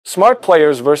Smart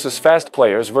players versus fast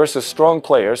players versus strong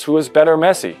players. Who is better?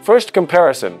 Messi. First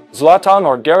comparison, Zlatan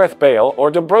or Gareth Bale or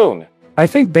De Bruyne? I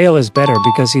think Bale is better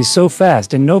because he's so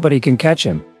fast and nobody can catch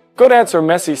him. Good answer.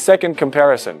 Messi. Second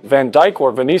comparison, Van Dijk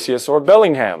or Vinicius or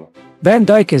Bellingham? Van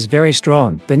Dijk is very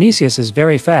strong, Vinicius is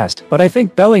very fast, but I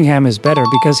think Bellingham is better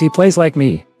because he plays like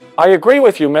me. I agree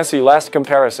with you. Messi. Last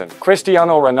comparison,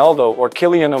 Cristiano Ronaldo or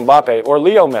Kylian Mbappe or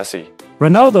Leo Messi?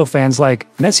 Ronaldo fans like,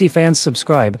 Messi fans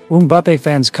subscribe, Mbappe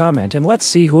fans comment, and let's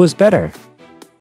see who is better.